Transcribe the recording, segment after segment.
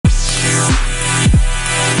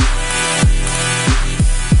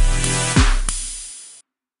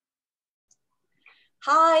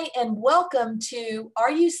Hi, and welcome to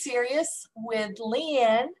Are You Serious with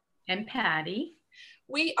Leanne and Patty.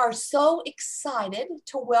 We are so excited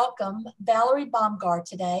to welcome Valerie Baumgart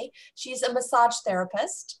today. She's a massage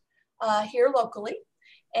therapist here locally,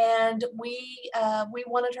 and we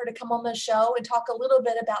wanted her to come on the show and talk a little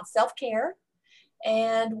bit about self-care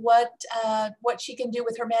and what she can do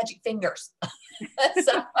with her magic fingers.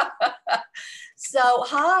 so,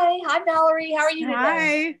 hi Valerie, how are you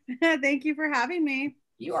today? Hi, thank you for having me.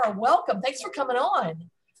 You are welcome. Thanks for coming on.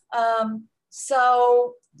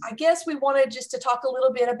 So I guess we wanted just to talk a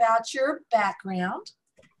little bit about your background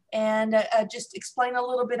and just explain a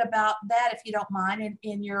little bit about that, if you don't mind,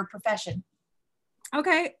 in your profession.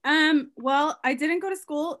 Okay. Well, I didn't go to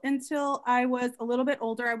school until I was a little bit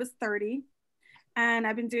older. I was 30, and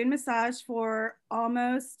I've been doing massage for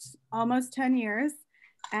almost 10 years.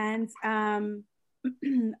 And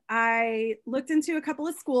I looked into a couple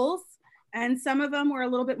of schools, and some of them were a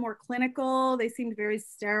little bit more clinical. They seemed very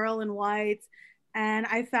sterile and white. And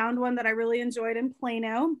I found one that I really enjoyed in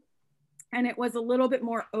Plano, and it was a little bit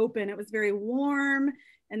more open. It was very warm,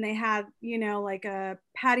 and they had, like a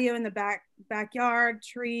patio in the backyard,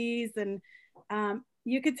 trees. And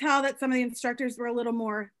you could tell that some of the instructors were a little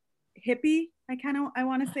more hippie. I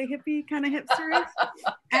want to say hippie, kind of hipsterish.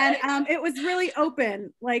 And it was really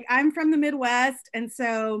open. Like, I'm from the Midwest. And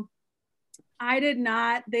so they did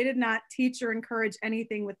not teach or encourage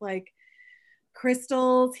anything with like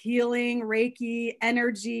crystals, healing, Reiki,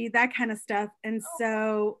 energy, that kind of stuff. And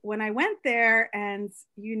so when I went there, and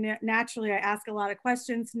naturally I asked a lot of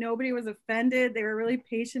questions, nobody was offended. They were really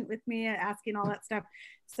patient with me at asking all that stuff.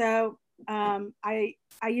 So I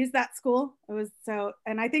used that school.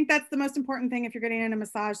 And I think that's the most important thing if you're getting in a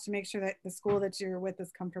massage, to make sure that the school that you're with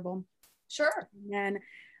is comfortable. Sure. And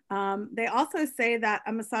they also say that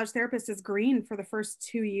a massage therapist is green for the first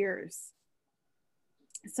 2 years.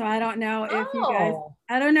 So I don't know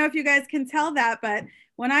if you guys can tell that, but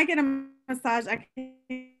when I get a massage, I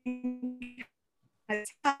can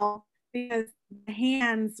tell, because the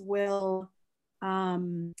hands will,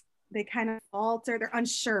 they kind of falter, they're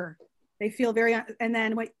unsure. They feel very, and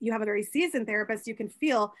then when you have a very seasoned therapist, you can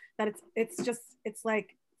feel that it's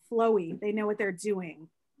like flowy. They know what they're doing.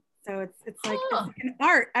 So it's like an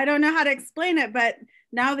art. I don't know how to explain it, but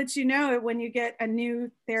now that you know it, when you get a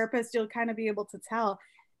new therapist, you'll kind of be able to tell.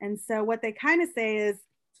 And so what they kind of say is,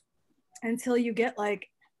 until you get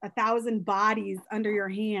like 1,000 bodies under your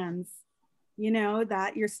hands,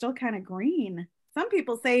 that you're still kind of green. Some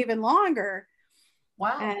people say even longer.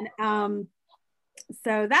 Wow. And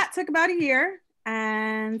so that took about a year,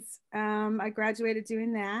 and I graduated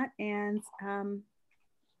doing that, and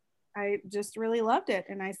I just really loved it,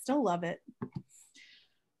 and I still love it.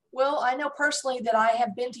 Well, I know personally that I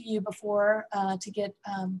have been to you before to get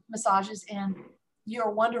massages, and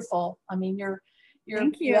you're wonderful. I mean,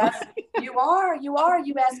 Thank you. You are. You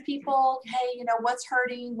ask people, hey, what's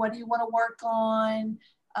hurting? What do you want to work on?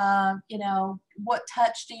 What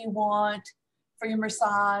touch do you want for your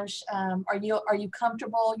massage? Are you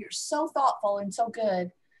comfortable? You're so thoughtful and so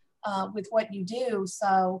good with what you do.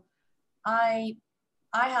 So I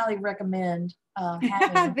highly recommend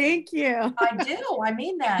having. Thank you. I do. I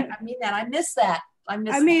mean that. I miss that.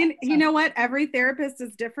 You know what? Every therapist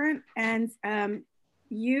is different, and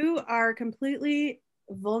you are completely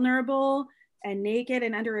vulnerable and naked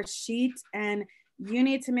and under a sheet, and you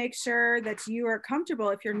need to make sure that you are comfortable.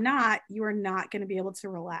 If you're not, you are not going to be able to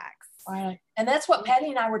relax. Right. And that's what Patty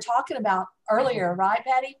and I were talking about earlier, right,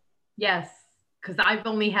 Patty? Yes, because I've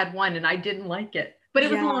only had one and I didn't like it, but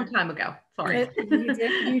it was a long time ago. Sorry.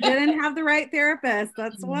 You didn't have the right therapist.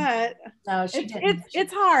 That's what. No, she didn't.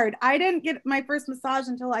 It's hard. I didn't get my first massage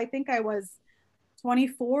until I think I was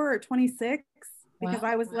 24 or 26, because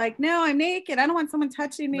I was like, no, I'm naked. I don't want someone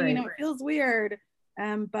touching me. Right. It feels weird.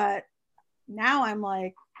 But now I'm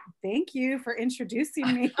like, thank you for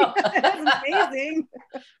introducing me. That's amazing.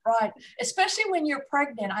 Right. Especially when you're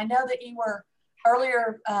pregnant. I know that you were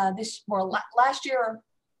earlier last year,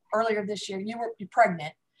 earlier this year, you're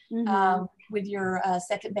pregnant with your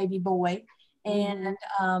second baby boy. And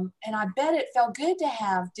and I bet it felt good to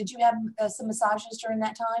have. Did you have some massages during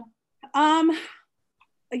that time?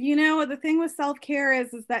 The thing with self-care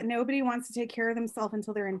is that nobody wants to take care of themselves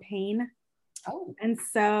until they're in pain. Oh. And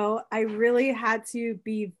so I really had to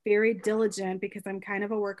be very diligent, because I'm kind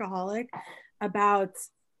of a workaholic, about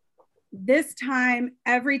this time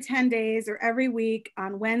every 10 days or every week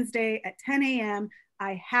on Wednesday at 10 a.m.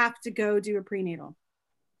 I have to go do a prenatal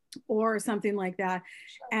or something like that.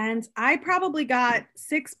 Sure. And I probably got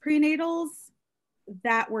 6 prenatals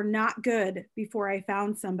that were not good before I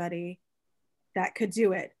found somebody that could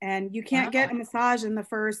do it. And you can't get a massage in the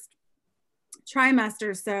first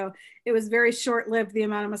trimester. So it was very short-lived, the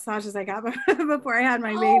amount of massages I got before I had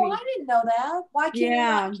my baby. Oh, I didn't know that. Why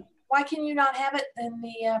can you not have it in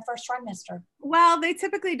the first trimester? Well, they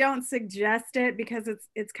typically don't suggest it because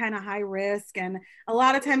it's kind of high risk. And a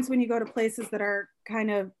lot of times when you go to places that are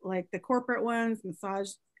kind of like the corporate ones,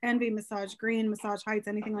 Massage Envy, Massage Green, Massage Heights,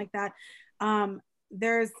 anything like that,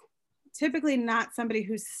 there's typically not somebody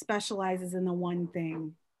who specializes in the one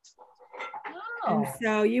thing. And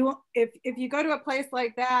so if you go to a place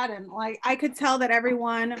like that, and like I could tell that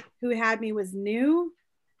everyone who had me was new,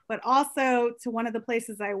 but also to one of the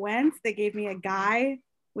places I went, they gave me a guy,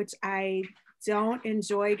 which I don't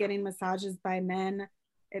enjoy getting massages by men.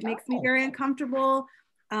 It makes me very uncomfortable.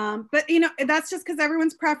 But you know, that's just because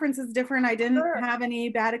everyone's preference is different. I didn't have any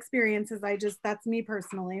bad experiences. That's me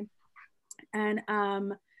personally. And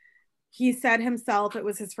he said himself it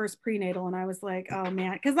was his first prenatal, and I was like, oh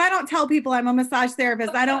man, because I don't tell people I'm a massage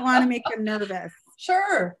therapist. I don't want to make them nervous.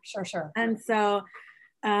 Sure. And so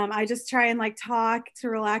I just try and like talk to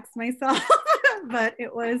relax myself, but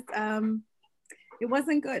it wasn't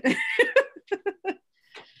good.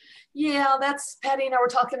 Yeah, that's Patty and I were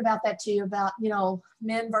talking about that too, about, you know,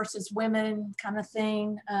 men versus women kind of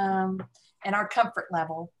thing, and our comfort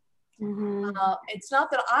level. Mm-hmm. It's not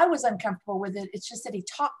that I was uncomfortable with it. It's just that he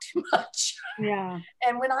talked too much. Yeah.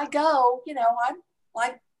 And when I go, you know, I'm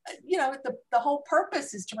like, you know, the whole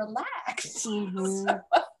purpose is to relax.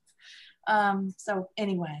 Mm-hmm. So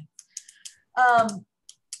anyway,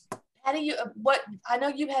 Patty, I know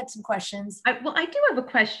you had some questions. I do have a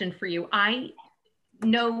question for you. I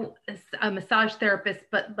know a massage therapist,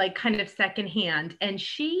 but like kind of secondhand, and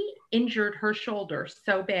she injured her shoulder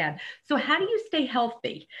so bad. So how do you stay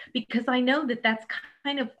healthy? Because I know that's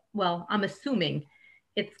kind of, well, I'm assuming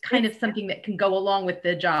it's kind of something that can go along with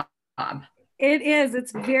the job. It is.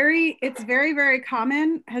 It's very, very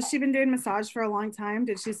common. Has she been doing massage for a long time?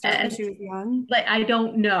 Did she start when she was young? Like, I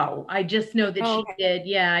don't know. I just know that she did.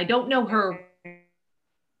 Yeah. I don't know her.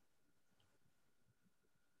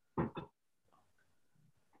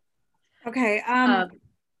 Okay.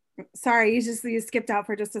 Sorry, you skipped out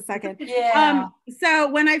for just a second. Yeah.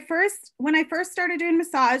 So when I first started doing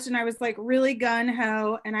massage, and I was like really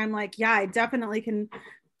gun-ho, and I'm like, yeah, I definitely can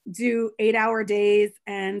do 8-hour days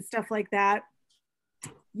and stuff like that.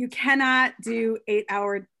 You cannot do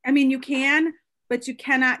 8-hour. I mean, you can, but you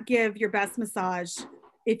cannot give your best massage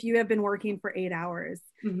if you have been working for 8 hours.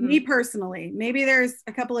 Mm-hmm. Me personally, maybe there's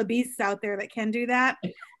a couple of beasts out there that can do that.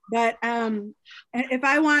 But if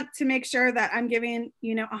I want to make sure that I'm giving,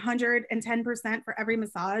 you know, 110% for every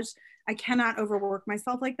massage, I cannot overwork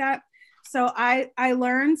myself like that. So I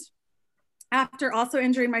learned after also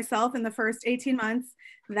injuring myself in the first 18 months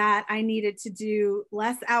that I needed to do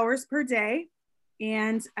less hours per day.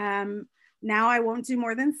 And now I won't do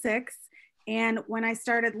more than 6. And when I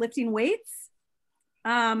started lifting weights,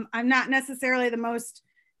 I'm not necessarily the most,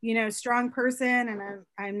 you know, strong person, and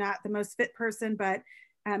I'm not the most fit person, but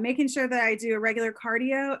making sure that I do a regular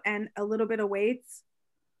cardio and a little bit of weights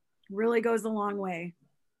really goes a long way.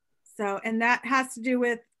 So, and that has to do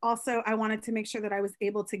with also, I wanted to make sure that I was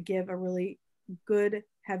able to give a really good,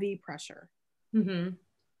 heavy pressure. Mm-hmm.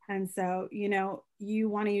 And so, you know, you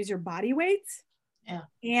want to use your body weight, yeah,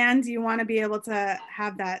 and you want to be able to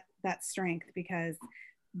have that strength, because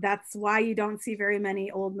that's why you don't see very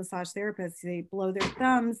many old massage therapists. They blow their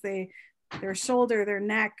thumbs, their shoulder, their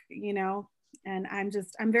neck, you know, and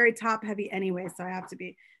I'm very top heavy anyway. So I have to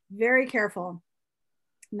be very careful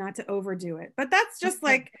not to overdo it. But that's just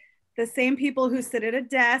like the same people who sit at a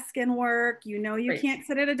desk and work, you know, you can't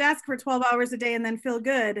sit at a desk for 12 hours a day and then feel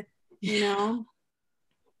good, you know?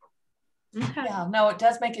 Okay. Yeah, no, it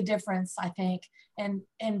does make a difference, I think. And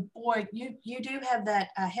boy, you do have that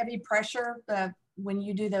heavy pressure when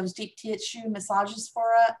you do those deep tissue massages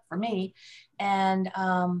for me, and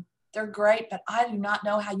they're great, but I do not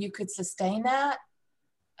know how you could sustain that.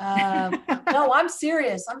 No, I'm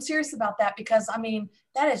serious. I'm serious about that, because I mean,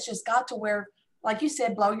 that has just got to wear, like you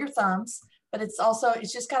said, blow your thumbs, but it's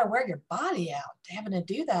just got to wear your body out having to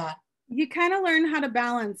do that. You kind of learn how to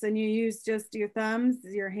balance, and you use just your thumbs,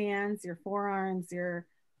 your hands, your forearms,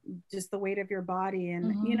 just the weight of your body.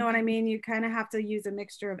 And you know what I mean? You kind of have to use a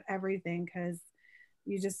mixture of everything, because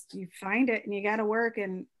you find it and you got to work.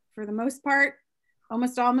 And for the most part,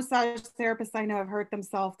 almost all massage therapists I know have hurt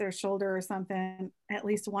themselves, their shoulder or something, at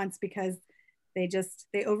least once, because they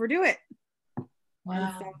overdo it.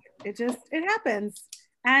 Wow. So it happens.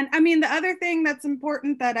 And I mean, the other thing that's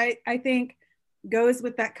important that I think goes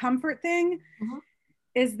with that comfort thing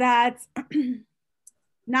is that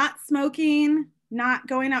not smoking, not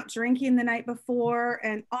going out drinking the night before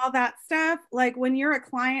and all that stuff. Like when you're a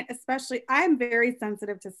client, especially, I'm very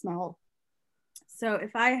sensitive to smell. So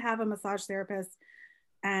if I have a massage therapist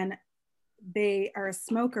and they are a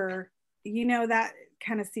smoker, you know, that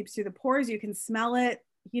kind of seeps through the pores. You can smell it,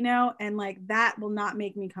 you know, and like that will not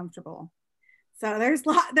make me comfortable. So there's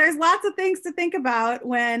lots of things to think about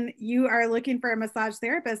when you are looking for a massage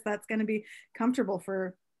therapist that's going to be comfortable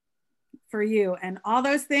for you. And all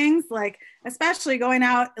those things, like especially going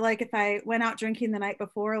out, like if I went out drinking the night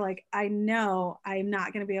before, like I know I'm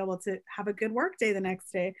not going to be able to have a good work day the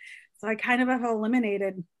next day. So I kind of have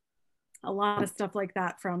eliminated a lot of stuff like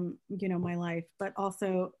that from, you know, my life. But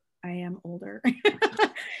also I am older.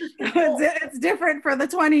 It's different for the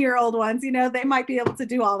 20-year-old ones, you know, they might be able to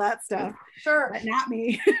do all that stuff. Sure. But not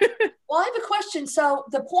me. Well, I have a question. So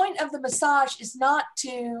the point of the massage is not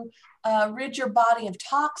to rid your body of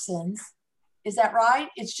toxins. Is that right?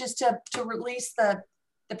 It's just to release the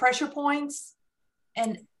pressure points?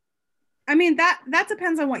 And I mean, that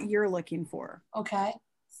depends on what you're looking for. Okay.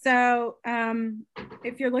 So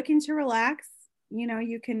if you're looking to relax, you know,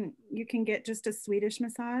 you can get just a Swedish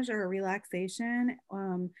massage or a relaxation.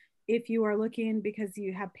 If you are looking because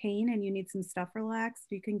you have pain and you need some stuff relaxed,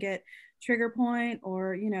 you can get trigger point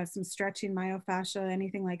or, you know, some stretching myofascia,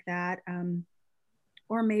 anything like that.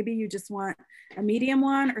 Or maybe you just want a medium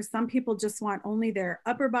one, or some people just want only their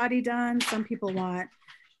upper body done. Some people want,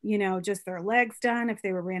 you know, just their legs done if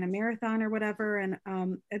they ran a marathon or whatever. And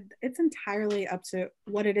it's entirely up to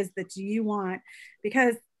what it is that you want,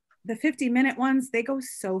 because the 50-minute ones, they go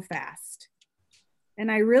so fast.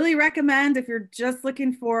 And I really recommend, if you're just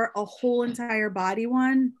looking for a whole entire body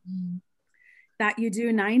one, that you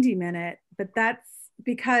do 90-minute. But that's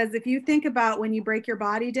because if you think about when you break your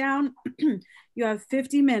body down, you have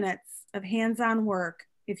 50 minutes of hands-on work.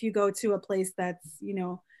 If you go to a place that's, you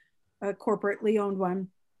know, a corporately owned one,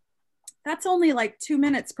 that's only like 2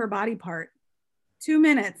 minutes per body part. 2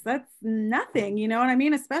 minutes, that's nothing, you know what I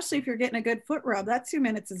mean? Especially if you're getting a good foot rub, that 2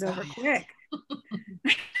 minutes is over quick.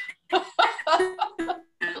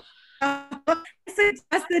 Suggest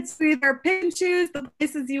that you either pick and choose the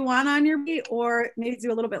places you want on your feet, or maybe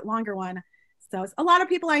do a little bit longer one. So a lot of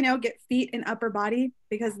people I know get feet and upper body,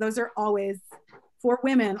 because those are always, for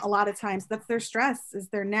women, a lot of times that's their stress, is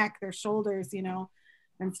their neck, their shoulders, you know,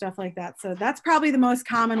 and stuff like that. So that's probably the most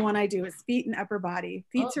common one I do, is feet and upper body.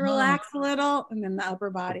 Feet to relax a little, and then the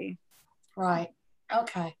upper body. Right.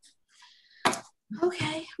 Okay.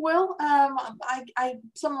 Okay. Well,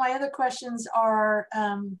 some of my other questions are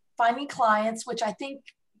finding clients, which I think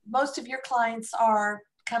most of your clients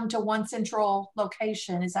come to one central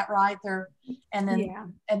location. Is that right? And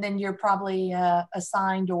then you're probably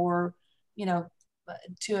assigned, or, you know,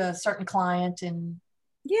 to a certain client. And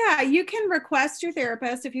yeah, you can request your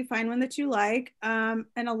therapist if you find one that you like. And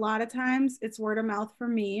a lot of times it's word of mouth for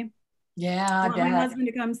me. Yeah, I want my husband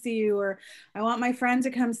to come see you, or I want my friend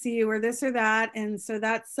to come see you, or this or that. And so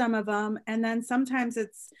that's some of them. And then sometimes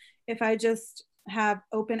it's, if I just have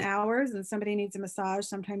open hours and somebody needs a massage,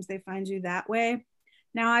 sometimes they find you that way.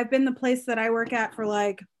 Now, I've been the place that I work at for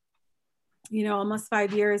like, you know, almost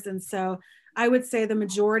 5 years. And so I would say the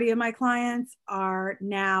majority of my clients are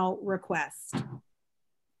now requests.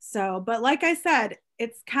 So, but like I said,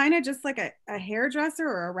 it's kind of just like a hairdresser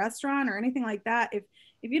or a restaurant or anything like that. If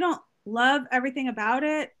you don't love everything about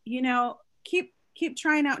it, you know, keep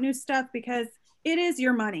trying out new stuff, because it is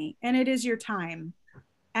your money and it is your time,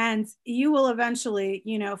 and you will eventually,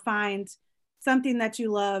 you know, find something that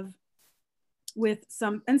you love with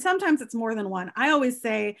some, and sometimes it's more than one. I always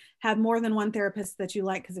say have more than one therapist that you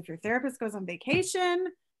like, because if your therapist goes on vacation,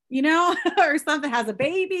 you know, or something, has a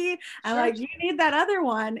baby, and like, you need that other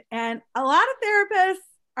one. And a lot of therapists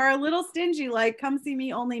are a little stingy, like, come see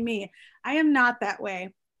me, only me. I am not that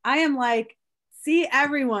way. I am like, see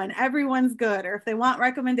everyone, everyone's good. Or if they want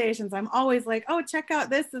recommendations, I'm always like, oh, check out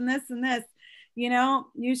this and this and this. You know,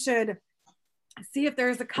 you should see if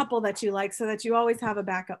there's a couple that you like, so that you always have a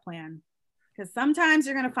backup plan. Because sometimes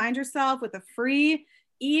you're going to find yourself with a free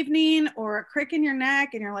evening or a crick in your neck,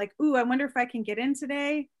 and you're like, ooh, I wonder if I can get in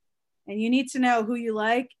today. And you need to know who you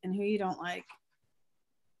like and who you don't like.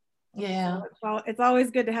 Yeah. So it's always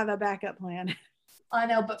good to have a backup plan. I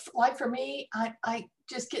know, but like for me, I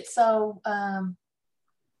just get so,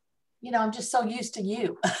 you know, I'm just so used to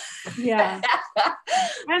you. Yeah.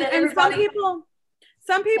 and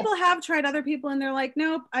some people have tried other people and they're like,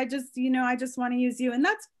 nope, I just want to use you. And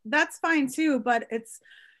that's fine too. But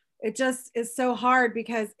it just is so hard,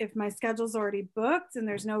 because if my schedule's already booked and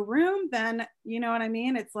there's no room, then you know what I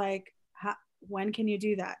mean? It's like, when can you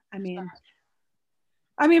do that? I mean,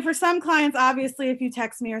 I mean, for some clients, obviously, if you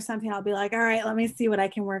text me or something, I'll be like, all right, let me see what I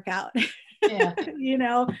can work out. Yeah. You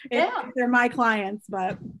know, if they're my clients,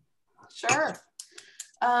 but. Sure.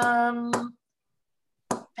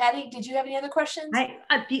 Patty, did you have any other questions?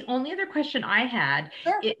 The only other question I had,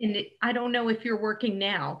 Sure. I don't know if you're working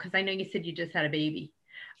now, because I know you said you just had a baby.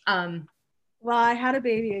 Well, I had a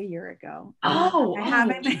baby a year ago. I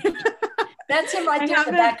haven't. That's him right there in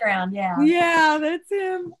the background. Yeah. Yeah, that's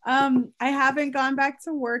him. I haven't gone back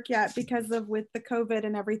to work yet because of with the COVID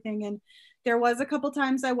and everything. And there was a couple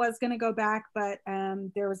times I was going to go back, but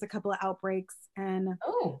there was a couple of outbreaks, and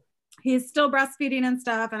he's still breastfeeding and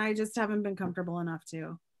stuff, and I just haven't been comfortable enough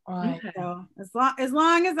to. Right. So as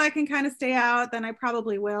long as I can kind of stay out, then I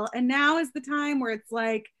probably will. And now is the time where it's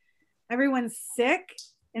like everyone's sick,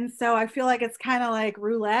 and so I feel like it's kind of like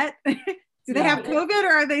roulette. Do they have COVID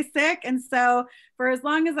or are they sick? And so for as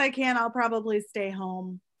long as I can, I'll probably stay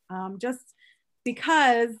home, just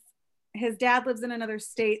because his dad lives in another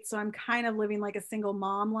state. So I'm kind of living like a single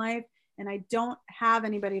mom life, and I don't have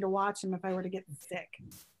anybody to watch him if I were to get sick.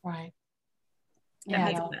 Right.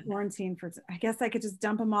 Yeah. Quarantine for, I guess I could just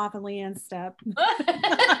dump him off in Leanne's step.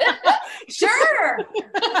 Sure.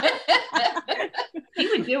 She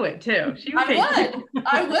would do it too.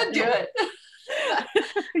 I would do it.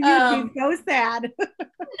 You'd be so sad.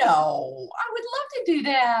 No, I would love to do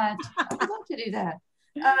that. I would love to do that.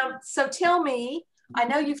 So tell me, I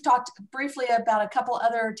know you've talked briefly about a couple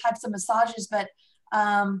other types of massages, but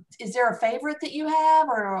is there a favorite that you have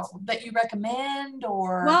or that you recommend?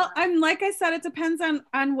 Or well, like I said, it depends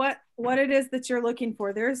on what it is that you're looking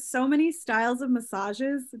for. There's so many styles of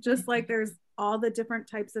massages, just like there's all the different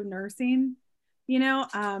types of nursing, you know,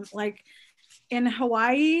 like in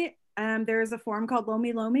Hawaii, there's a form called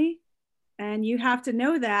Lomi Lomi, and you have to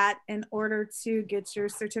know that in order to get your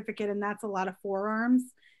certificate, and that's a lot of forearms.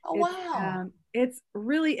 Oh, wow. It's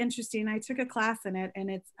really interesting. I took a class in it, and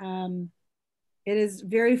it is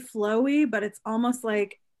very flowy, but it's almost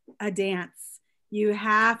like a dance. You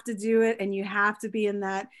have to do it, and you have to be in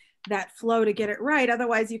that flow to get it right.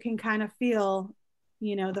 Otherwise, you can kind of feel,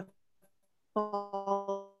 you know, the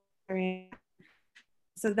fall.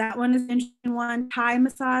 So that one is an interesting one. Thai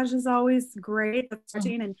massage is always great.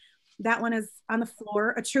 And that one is on the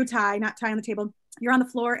floor, a true Thai, not Thai on the table. You're on the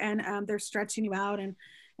floor, and they're stretching you out and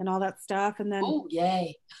all that stuff. And then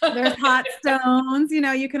yay. There's hot stones. You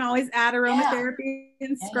know, you can always add aromatherapy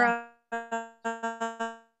and scrub.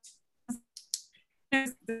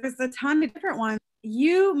 There's a ton of different ones.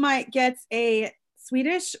 You might get a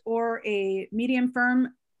Swedish or a medium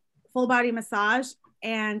firm full body massage,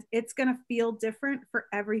 and it's going to feel different for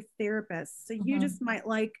every therapist. So you just might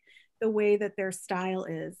like the way that their style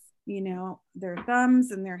is, you know, their thumbs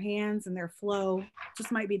and their hands and their flow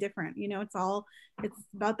just might be different. You know, it's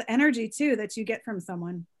about the energy too that you get from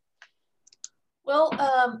someone. Well,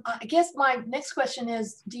 I guess my next question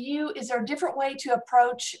is, is there a different way to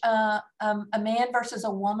approach a man versus a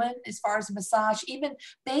woman as far as a massage? Even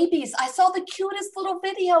babies. I saw the cutest little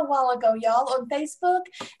video a while ago, y'all, on Facebook.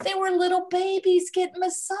 They were little babies getting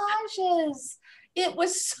massages. It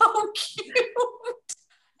was so cute.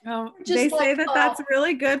 Oh, they say that that's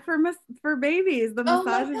really good for babies. The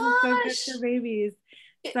massages are so good for babies.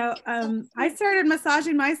 So I started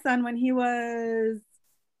massaging my son when he was,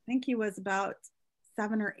 I think he was about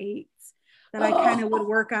 7 or 8, that I kind of would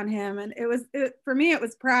work on him. And for me, it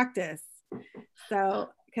was practice. So,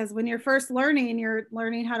 because when you're first learning, you're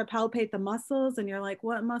learning how to palpate the muscles, and you're like,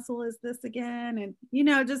 what muscle is this again? And, you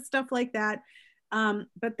know, just stuff like that.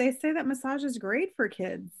 But they say that massage is great for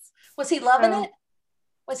kids. Was he loving it?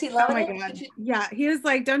 Was he loving it? Oh my God. Yeah. He was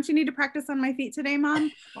like, don't you need to practice on my feet today,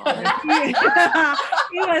 Mom? He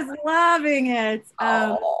was loving it.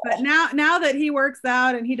 But now that he works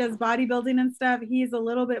out and he does bodybuilding and stuff, he's a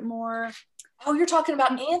little bit more. Oh, you're talking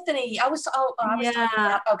about Anthony. I was talking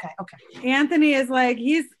about, okay. Anthony is like,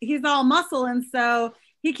 he's all muscle, and so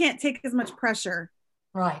he can't take as much pressure.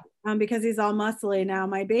 Right. Because he's all muscly. Now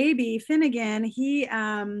my baby Finnegan,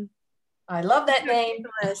 I love that name.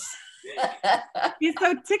 He's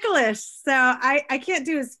so ticklish, so I can't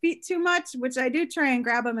do his feet too much, which I do try and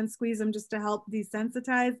grab him and squeeze him just to help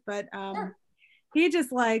desensitize, but sure. He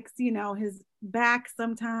just likes, you know, his back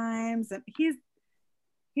sometimes, and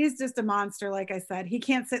he's just a monster. Like I said, he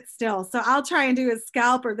can't sit still, so I'll try and do his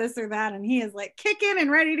scalp or this or that, and he is like kicking and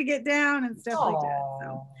ready to get down and stuff like that.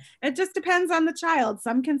 So it just depends on the child.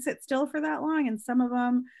 Some can sit still for that long, and some of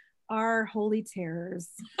them are holy terrors.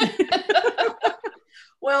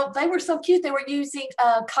 Well, they were so cute. They were using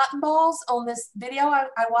cotton balls on this video I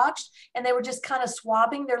watched, and they were just kind of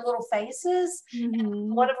swabbing their little faces. Mm-hmm.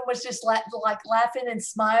 And one of them was just like laughing and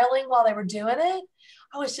smiling while they were doing it.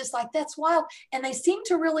 I was just like, that's wild. And they seem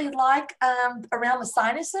to really like around the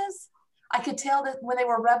sinuses. I could tell that when they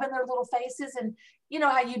were rubbing their little faces, and you know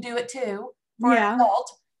how you do it too for an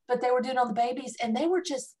adult, but they were doing it on the babies, and they were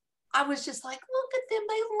just, I was just like, look at them,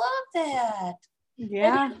 they love that.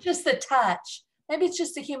 Yeah. Maybe it's just the touch. Maybe it's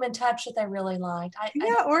just the human touch that they really liked.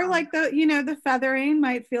 Yeah, or like the, you know, the feathering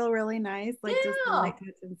might feel really nice, like just the light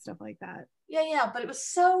touch and stuff like that. Yeah, but it was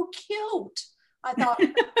so cute. I thought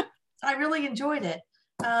I really enjoyed it.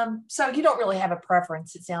 So you don't really have a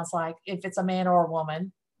preference, it sounds like, if it's a man or a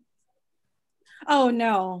woman. Oh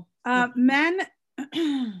no, men,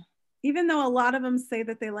 even though a lot of them say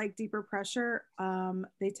that they like deeper pressure,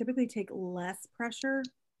 they typically take less pressure.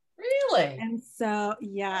 Really? And so,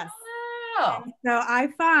 yes. Wow. And so I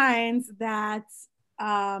find that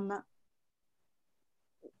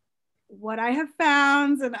what I have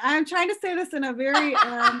found, and I'm trying to say this in a very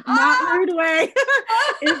not rude way,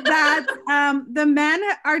 is that the men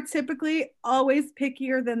are typically always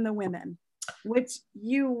pickier than the women, which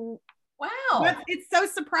wow, it's so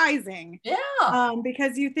surprising. Yeah.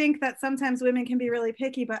 Because you think that sometimes women can be really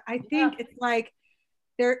picky, but I think it's like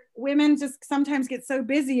women just sometimes get so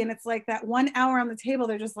busy, and it's like that 1 hour on the table,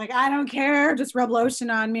 they're just like, I don't care, just rub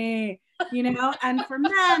lotion on me, you know. And for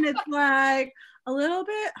men, it's like a little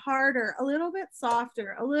bit harder, a little bit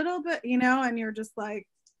softer, a little bit, you know, and you're just like,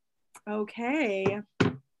 okay.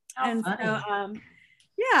 And funny. so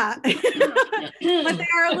yeah. But they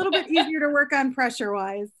are a little bit easier to work on pressure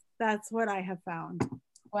wise. That's what I have found.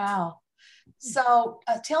 Wow. So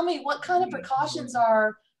tell me, what kind of precautions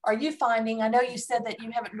are you finding? I know you said that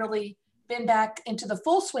you haven't really been back into the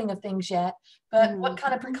full swing of things yet, but what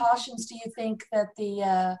kind of precautions do you think that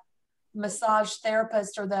the massage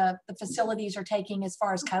therapists or the facilities are taking as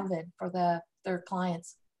far as COVID for their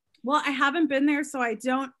clients? Well, I haven't been there, so I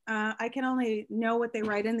don't, I can only know what they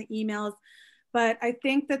write in the emails, but I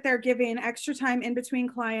think that they're giving extra time in between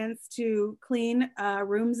clients to clean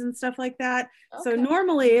rooms and stuff like that. Okay. So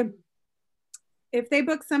normally, if they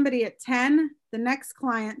book somebody at 10, the next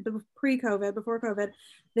client, pre-COVID, before COVID,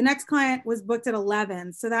 the next client was booked at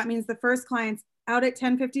 11. So that means the first client's out at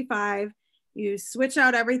 10:55, you switch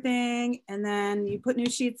out everything, and then you put new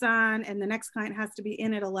sheets on, and the next client has to be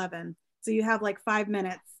in at 11. So you have like 5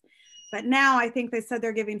 minutes. But now I think they said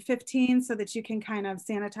they're giving 15 so that you can kind of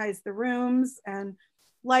sanitize the rooms and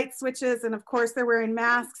light switches. And of course they're wearing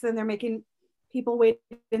masks, and they're making people wait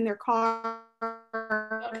in their car.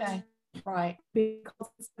 Okay, right.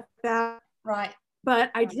 Right. But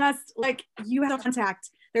I just, like, you have contact.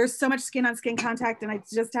 There's so much skin on skin contact, and I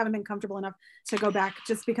just haven't been comfortable enough to go back,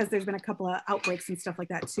 just because there's been a couple of outbreaks and stuff like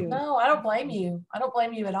that too. No, I don't blame you. I don't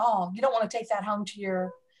blame you at all. You don't want to take that home to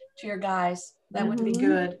your guys. That wouldn't be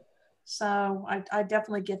good. So I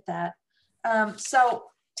definitely get that. So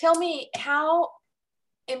tell me, how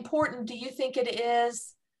important do you think it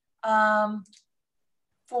is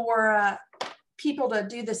for people to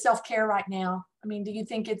do the self-care right now? I mean, do you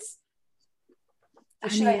think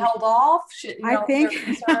should they hold off? I think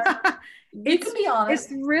you can be honest.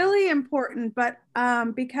 It's really important, but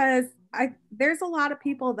because there's a lot of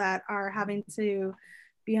people that are having to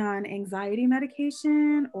be on anxiety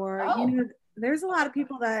medication, or you know, there's a lot of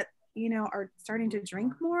people that, you know, are starting to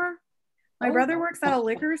drink more. My brother works at a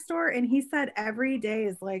liquor store, and he said every day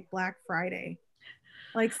is like Black Friday.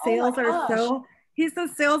 Like sales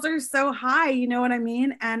sales are so high, you know what I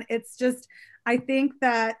mean? And it's just, I think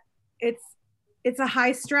that it's a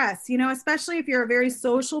high stress, you know, especially if you're a very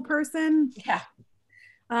social person. Yeah.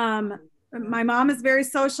 My mom is very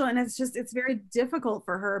social, and it's very difficult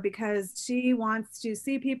for her because she wants to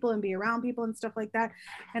see people and be around people and stuff like that.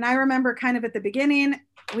 And I remember kind of at the beginning,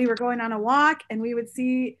 we were going on a walk, and we would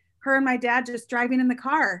see her and my dad just driving in the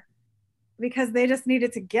car because they just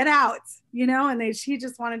needed to get out, you know, and she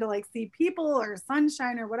just wanted to like see people or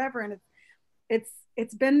sunshine or whatever. And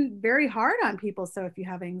it's been very hard on people. So if you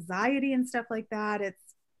have anxiety and stuff like that,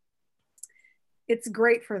 it's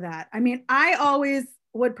great for that. I mean, I always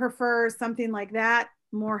would prefer something like that,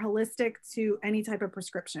 more holistic, to any type of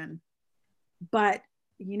prescription. But,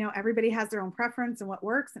 you know, everybody has their own preference and what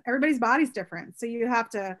works. Everybody's body's different. So you have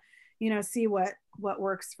to, you know, see what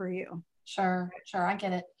works for you. Sure. I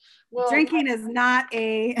get it. Well, drinking is not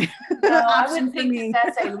a I wouldn't think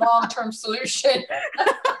that's a long-term solution.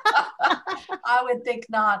 I would think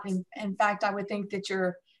not. In fact, I would think that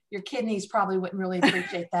your kidneys probably wouldn't really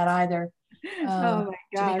appreciate that either. Oh my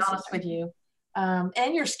gosh. To be honest with you.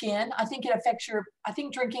 And your skin. I think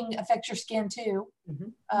drinking affects your skin too.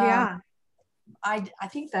 Yeah. I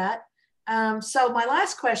think that. So my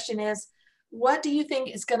last question is, what do you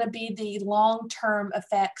think is going to be the long-term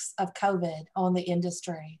effects of COVID on the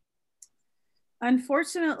industry?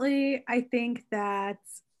 Unfortunately, I think that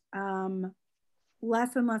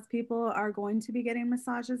less and less people are going to be getting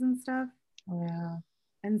massages and stuff. Yeah.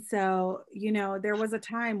 And so, there was a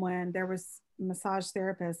time when there was massage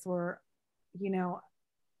therapists were,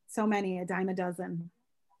 so many, a dime a dozen.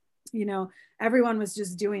 Everyone was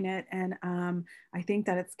just doing it. And I think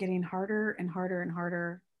that it's getting harder and harder and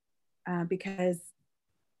harder because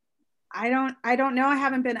I don't know. I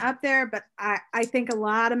haven't been up there, but I think a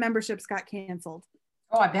lot of memberships got canceled.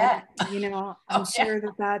 Oh, I bet. I'm sure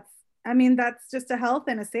that's just a health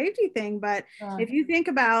and a safety thing. But if you think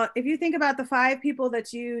about the 5 people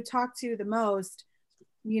that you talk to the most,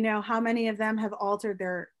 how many of them have altered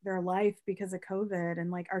their life because of COVID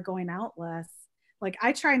and like are going out less. Like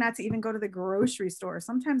I try not to even go to the grocery store.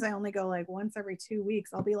 Sometimes I only go like once every 2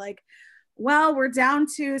 weeks. I'll be like, well, we're down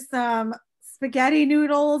to some spaghetti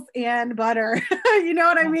noodles and butter. You know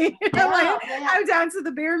what I mean? Yeah, I'm down to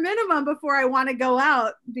the bare minimum before I want to go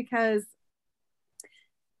out, because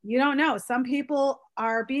you don't know. Some people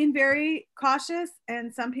are being very cautious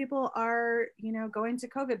and some people are, going to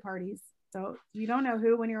COVID parties. So you don't know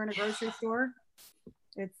who when you're in a grocery store.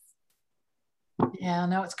 It's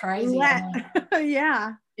it's crazy.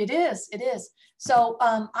 Yeah. It is. So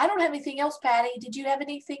I don't have anything else, Patty. Did you have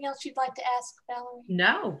anything else you'd like to ask Valerie?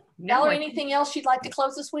 No. Valerie, anything else you'd like to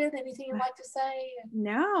close us with? Anything you'd like to say?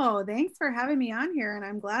 No, thanks for having me on here. And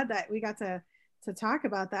I'm glad that we got to talk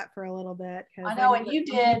about that for a little bit. I know, and you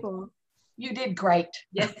did. You did great.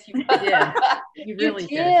 Yes, you did. You really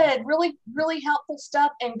did. Really, really helpful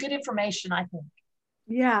stuff and good information, I think.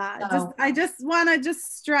 Yeah. I just want to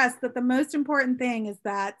stress that the most important thing is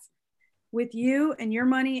that with you and your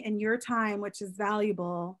money and your time, which is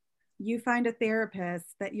valuable, you find a therapist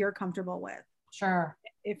that you're comfortable with. Sure.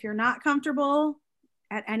 If you're not comfortable,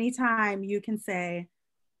 at any time you can say,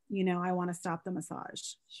 I want to stop the massage.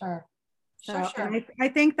 Sure. So sure. I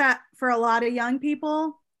think that for a lot of young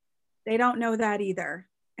people, they don't know that either.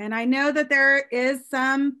 And I know that there is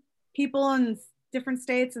some people in different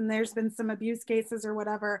states and there's been some abuse cases or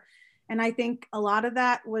whatever. And I think a lot of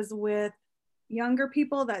that was with younger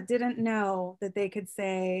people that didn't know that they could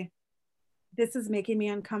say, this is making me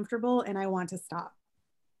uncomfortable and I want to stop.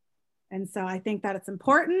 And so I think that it's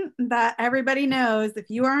important that everybody knows if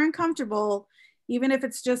you are uncomfortable, even if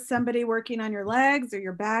it's just somebody working on your legs or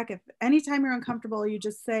your back, if anytime you're uncomfortable, you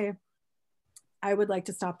just say, I would like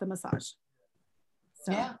to stop the massage.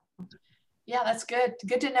 So. Yeah, that's good.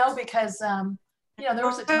 Good to know, because, there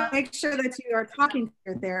was a time. Make sure that you are talking to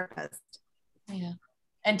your therapist. Yeah.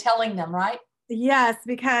 And telling them, right? Yes,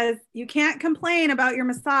 because you can't complain about your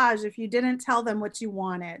massage if you didn't tell them what you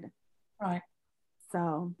wanted. Right.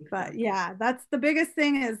 So, but yeah, that's the biggest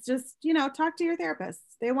thing is just, talk to your therapist.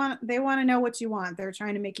 They want to know what you want. They're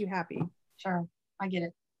trying to make you happy. Sure. I get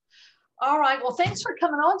it. All right. Well, thanks for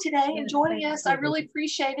coming on today and joining us. I really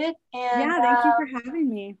appreciate it. And thank you for having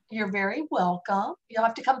me. You're very welcome. You'll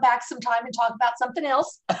have to come back sometime and talk about something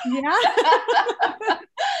else. Yeah.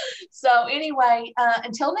 So anyway,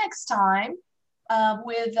 until next time,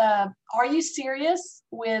 with Are You Serious?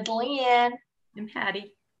 With Leanne and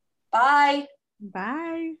Patty. Bye.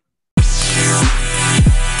 Bye.